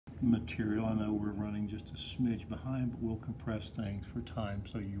material. I know we're running just a smidge behind, but we'll compress things for time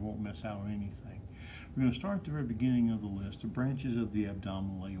so you won't miss out on anything. We're going to start at the very beginning of the list, the branches of the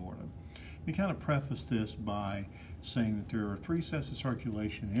abdominal aorta. We kind of preface this by saying that there are three sets of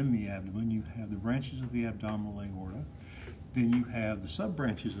circulation in the abdomen. You have the branches of the abdominal aorta, then you have the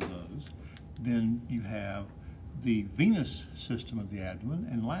sub-branches of those, then you have the venous system of the abdomen,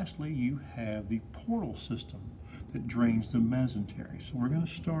 and lastly you have the portal system that drains the mesentery. So we're going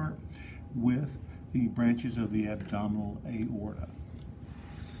to start with the branches of the abdominal aorta.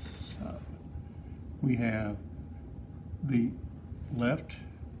 So we have the left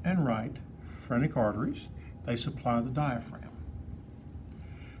and right phrenic arteries. They supply the diaphragm.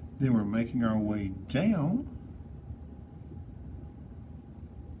 Then we're making our way down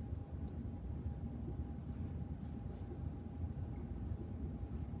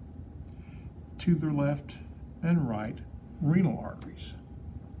to the left and right renal arteries.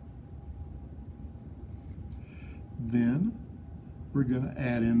 Then we're going to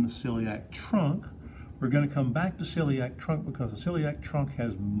add in the celiac trunk. We're going to come back to celiac trunk because the celiac trunk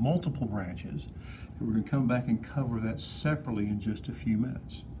has multiple branches. And we're going to come back and cover that separately in just a few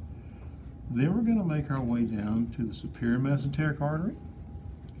minutes. Then we're going to make our way down to the superior mesenteric artery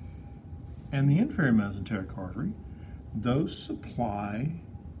and the inferior mesenteric artery. Those supply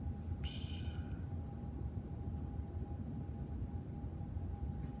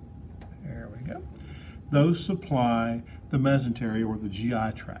Those supply the mesentery or the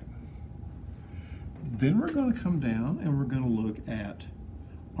GI tract. Then we're going to come down and we're going to look at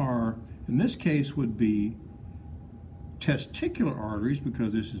our, in this case would be testicular arteries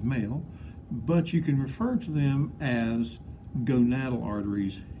because this is male, but you can refer to them as gonadal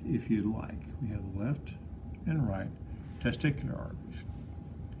arteries if you'd like. We have the left and right testicular arteries.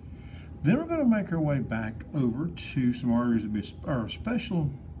 Then we're going to make our way back over to some arteries that are special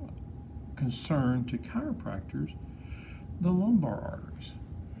concern to chiropractors, the lumbar arteries.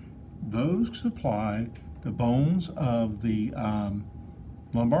 Those supply the bones of the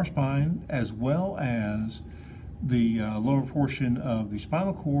lumbar spine as well as the lower portion of the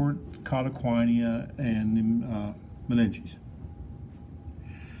spinal cord, cauda and the meninges.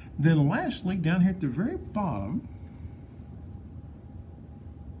 Then lastly, down here at the very bottom,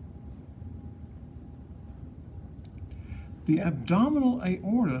 the abdominal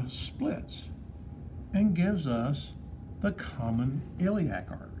aorta splits and gives us the common iliac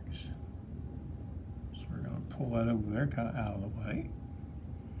arteries. So we're going to pull that over there kind of out of the way.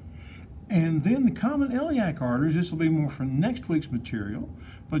 And then the common iliac arteries, this will be more for next week's material,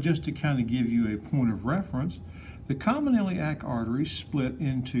 but just to kind of give you a point of reference, the common iliac arteries split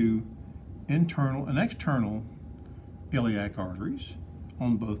into internal and external iliac arteries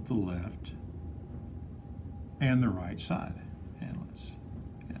on both the left and the right side.